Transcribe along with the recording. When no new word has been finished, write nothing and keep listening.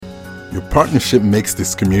Your partnership makes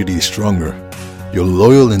this community stronger. Your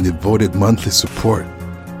loyal and devoted monthly support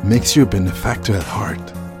makes you a benefactor at heart.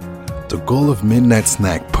 The goal of Midnight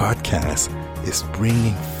Snack Podcast is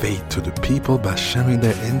bringing faith to the people by sharing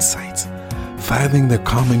their insights, finding their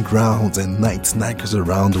common grounds, and night snackers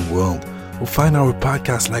around the world will find our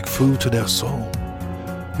podcast like food to their soul.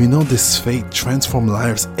 We know this faith transforms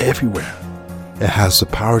lives everywhere. It has the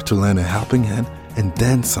power to lend a helping hand and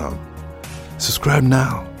then some. Subscribe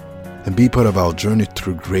now and be part of our journey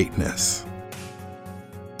through greatness.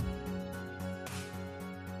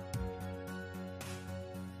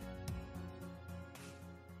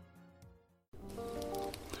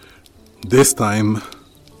 This time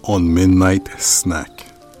on Midnight Snack,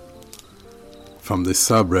 from the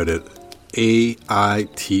subreddit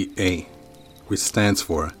A.I.T.A, which stands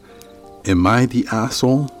for Am I the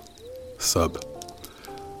Asshole? Sub.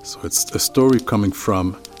 So it's a story coming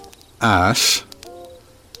from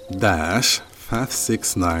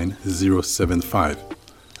Ash-569075.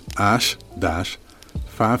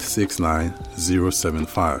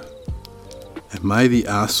 Ash-569075. Am I the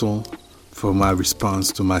asshole for my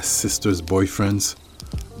response to my sister's boyfriend's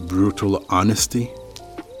brutal honesty?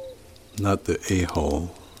 Not the a-hole.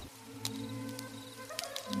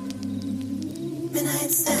 Midnight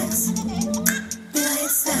Snacks. Midnight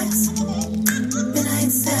Snacks.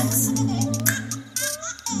 Midnight Snacks.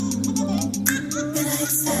 Midnight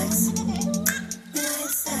Snacks. Midnight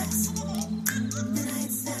Snacks.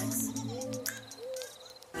 Midnight Snacks.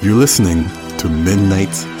 You're listening to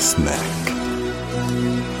Midnight Snack.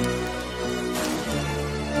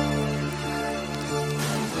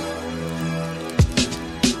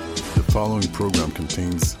 The following program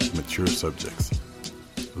contains mature subjects.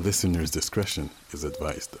 Listener's discretion is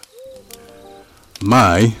advised.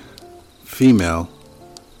 My female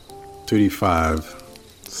 35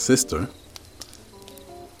 sister,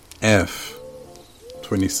 F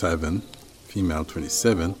 27, female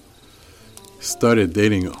 27, started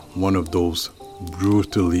dating one of those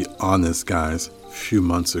brutally honest guys a few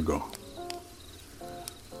months ago.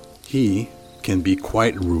 He can be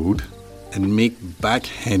quite rude and make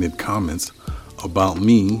backhanded comments about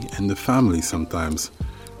me and the family sometimes,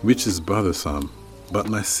 which is bothersome. But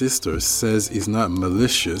my sister says he's not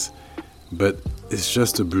malicious, but it's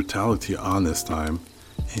just a brutality honest time,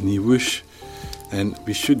 and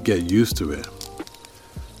we should get used to it.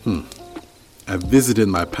 I visited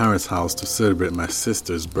my parents' house to celebrate my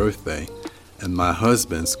sister's birthday, and my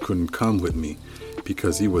husband couldn't come with me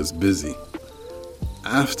because he was busy.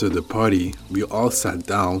 After the party, we all sat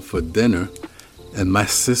down for dinner, and my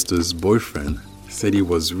sister's boyfriend said it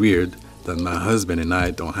was weird that my husband and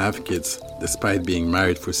I don't have kids despite being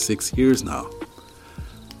married for 6 years now.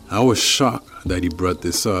 I was shocked that he brought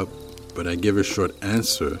this up, but I gave a short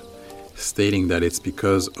answer stating that it's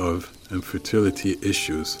because of infertility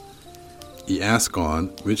issues. He asked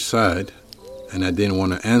on which side, and I didn't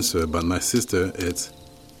want to answer, but my sister, it's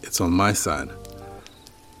on my side.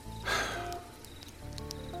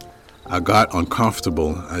 I got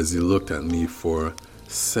uncomfortable as he looked at me for a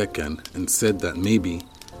second and said that maybe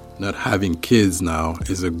not having kids now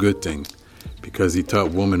is a good thing because he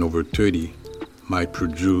thought women over 30 might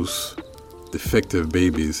produce defective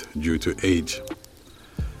babies due to age.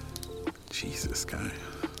 Jesus, guy.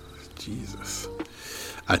 Jesus.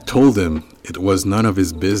 I told him it was none of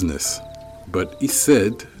his business, but he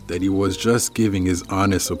said that he was just giving his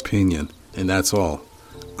honest opinion, and that's all.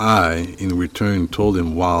 I, in return, told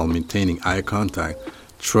him while maintaining eye contact,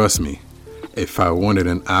 trust me, if I wanted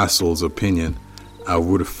an asshole's opinion, I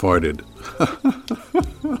would have farted.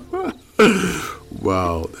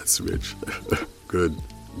 Wow, that's rich. Good.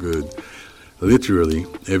 Literally,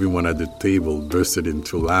 everyone at the table bursted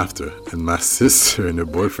into laughter, and my sister and her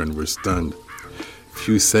boyfriend were stunned. A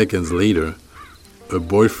few seconds later, her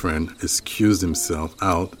boyfriend excused himself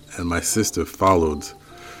out, and my sister followed.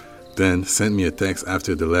 Then sent me a text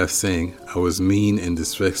after the laugh saying I was mean and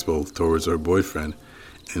disrespectful towards her boyfriend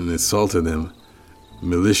and insulted him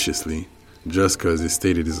maliciously just because he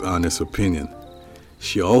stated his honest opinion.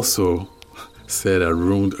 She also said I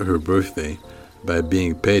ruined her birthday by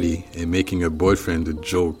being petty and making her boyfriend the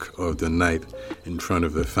joke of the night in front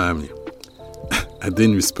of the family. I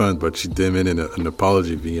didn't respond, but she demanded an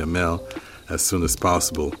apology via mail as soon as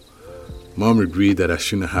possible. Mom agreed that I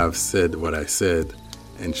shouldn't have said what I said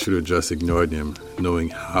and should have just ignored him, knowing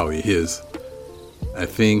how he is. I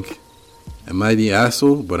think, am I the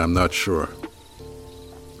asshole? But I'm not sure.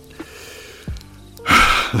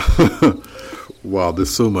 Wow,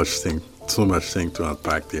 there's so much thing to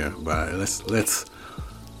unpack there. But let's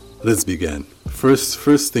begin.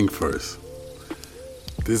 First thing first.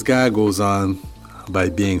 This guy goes on by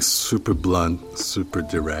being super blunt, super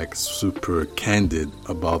direct, super candid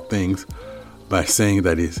about things, by saying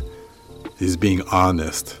that he's being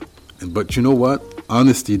honest. But you know what?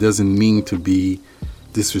 Honesty doesn't mean to be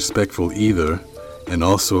disrespectful either, and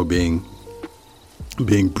also being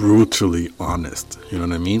brutally honest. You know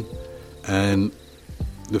what I mean? And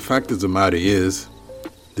the fact of the matter is,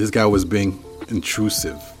 this guy was being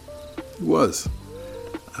intrusive. He was.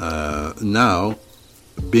 Now,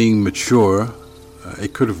 being mature,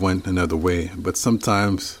 it could have went another way. But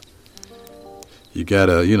sometimes you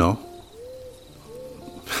gotta,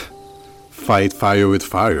 fight fire with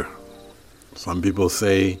fire. Some people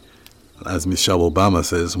say, as Michelle Obama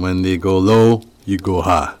says, when they go low, you go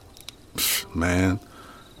high. Man,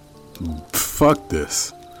 fuck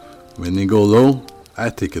this. When they go low, I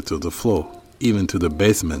take it to the floor, even to the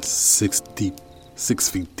basement, 6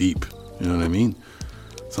 feet deep. You know what I mean?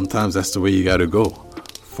 Sometimes that's the way you gotta go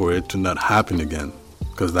for it to not happen again.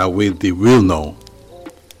 Because that way they will know.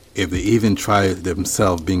 If they even try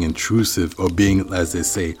themselves being intrusive or being, as they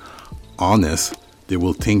say, honest, they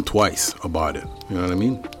will think twice about it. You know what I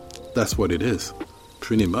mean? That's what it is,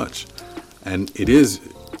 pretty much. And it is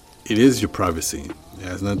your privacy. It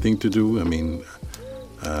has nothing to do. I mean,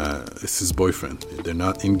 it's his boyfriend. They're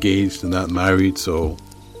not engaged. They're not married. So,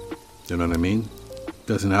 you know what I mean?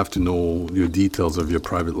 Doesn't have to know your details of your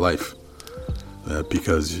private life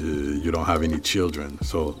because you don't have any children.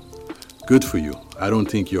 So, good for you. I don't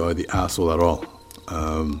think you are the asshole at all.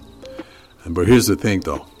 But here's the thing,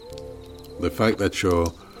 though. The fact that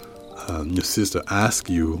your sister asked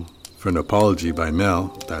you for an apology by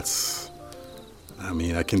mail,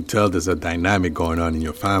 I can tell there's a dynamic going on in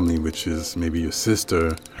your family, which is maybe your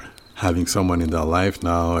sister having someone in their life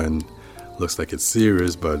now and looks like it's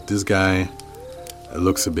serious, but this guy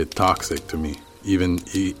looks a bit toxic to me. Even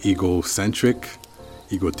egocentric,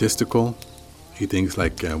 egotistical. He thinks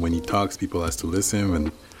like when he talks, people has to listen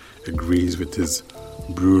and agrees with his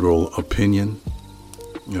brutal opinion.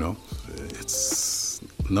 It's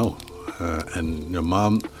no. And your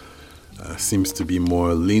mom seems to be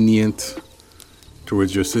more lenient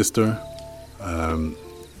towards your sister,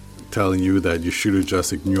 telling you that you should have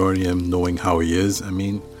just ignored him, knowing how he is. I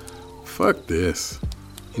mean, fuck this.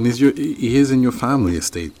 He is in your family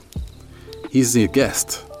estate. He's a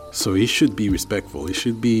guest, so he should be respectful. He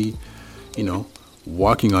should be,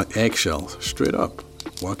 walking on eggshells, straight up,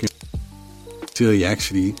 walking till he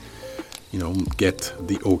actually, get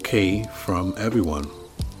the okay from everyone.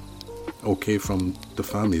 Okay from the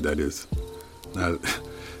family, that is. Now,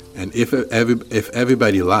 and if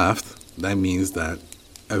everybody laughed, that means that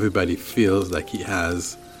everybody feels like he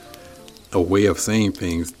has a way of saying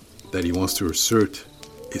things that he wants to assert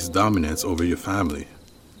his dominance over your family.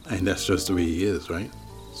 And that's just the way he is, right?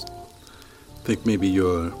 I think maybe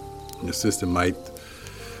your sister might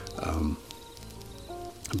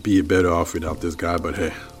be better off without this guy, but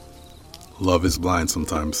hey, love is blind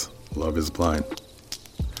sometimes. Love is blind.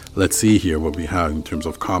 Let's see here what we have in terms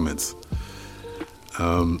of comments.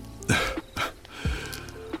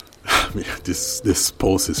 This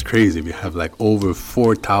post is crazy. We have like over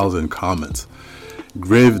 4,000 comments.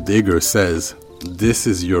 Grave Digger says, "This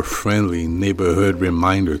is your friendly neighborhood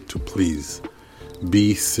reminder to please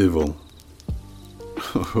be civil."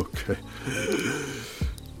 Okay.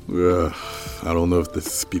 I don't know if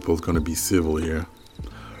this people's gonna be civil here.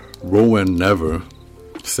 Rowan Never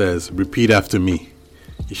says, "Repeat after me.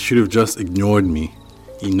 He should have just ignored me.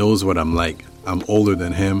 He knows what I'm like. I'm older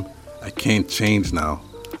than him. I can't change now.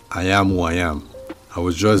 I am who I am. I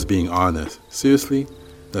was just being honest." Seriously?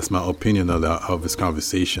 That's my opinion of this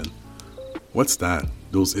conversation. What's that?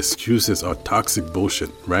 Those excuses are toxic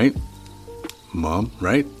bullshit, right? Mom,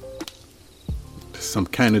 right? There's some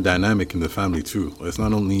kind of dynamic in the family too. It's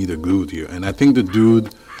not only the dude here. And I think the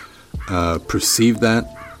dude perceived that.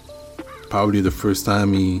 Probably the first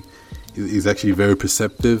time he's actually very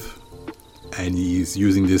perceptive. And he's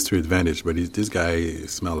using this to advantage. But this guy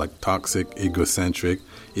smells like toxic, egocentric,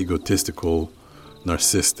 egotistical,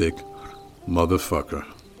 narcissistic motherfucker.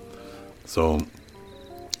 So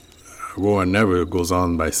Rowan Never goes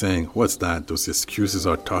on by saying, "What's that? Those excuses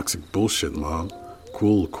are toxic bullshit, Mom.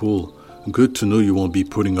 Cool. Good to know you won't be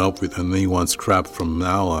putting up with anyone's crap from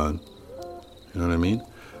now on." You know what I mean?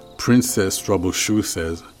 Princess Troubleshoe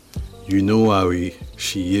says, "You know how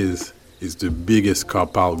she is the biggest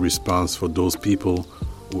cop-out response for those people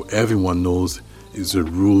who everyone knows is a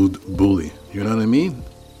rude bully." You know what I mean?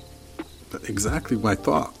 That's exactly my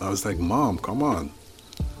thought. I was like, Mom, come on.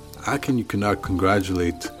 How can you cannot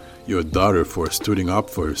congratulate your daughter for standing up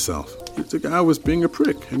for herself? The guy was being a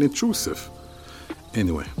prick and intrusive.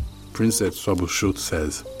 Anyway, Princess Troubleshoot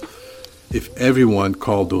says, If everyone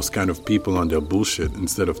called those kind of people on their bullshit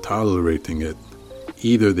instead of tolerating it,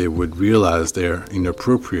 either they would realize they're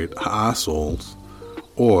inappropriate assholes,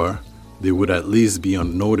 or they would at least be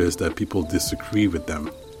on notice that people disagree with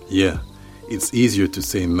them. Yeah, it's easier to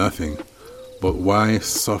say nothing, but why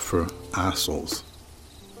suffer assholes?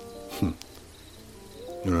 You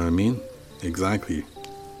know what I mean? Exactly.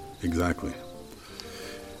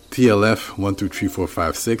 TLF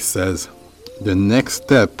 123456 says, the next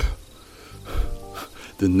step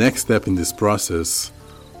in this process,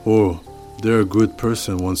 they're a good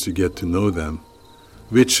person once you get to know them,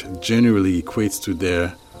 which generally equates to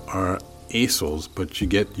there are assholes, but you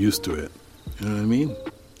get used to it. You know what I mean?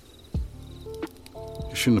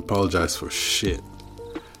 You shouldn't apologize for shit.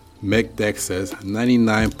 McDeck says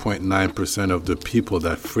 99.9% of the people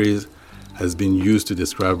that phrase has been used to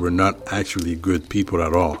describe were not actually good people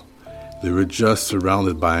at all. They were just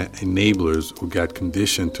surrounded by enablers who got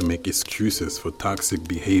conditioned to make excuses for toxic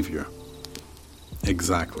behavior.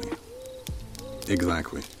 Exactly.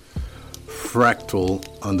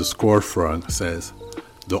 Fractal_frog says,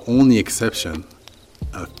 the only exception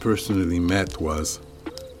I've personally met was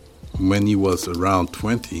when he was around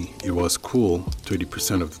 20, it was cool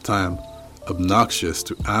 30% of the time, obnoxious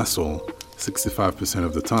to asshole 65%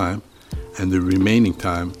 of the time, and the remaining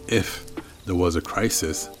time, if there was a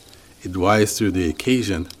crisis, it rise to the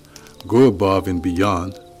occasion, go above and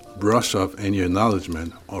beyond, brush off any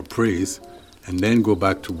acknowledgement or praise, and then go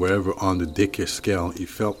back to wherever on the dickish scale he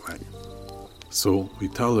felt like. So we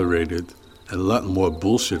tolerated a lot more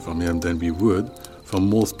bullshit from him than we would from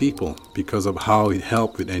most people because of how it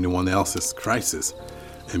helped with anyone else's crisis,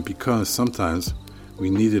 and because sometimes we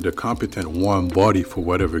needed a competent warm body for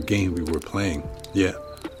whatever game we were playing. Yeah,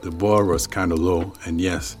 the bar was kind of low, and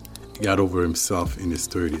yes, he got over himself in his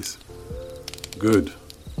 30s. Good.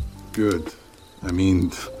 I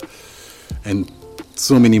mean, and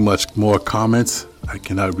so many much more comments. I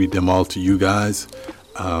cannot read them all to you guys,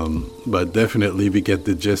 but definitely we get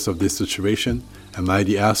the gist of this situation. Am I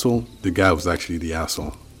the asshole? The guy was actually the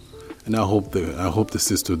asshole, and I hope the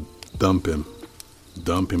sister dump him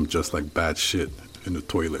just like bad shit in the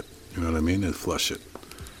toilet. You know what I mean? And flush it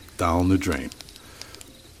down the drain.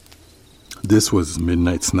 This was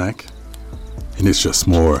Midnight Snack, and it's just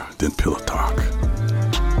more than pillow talk.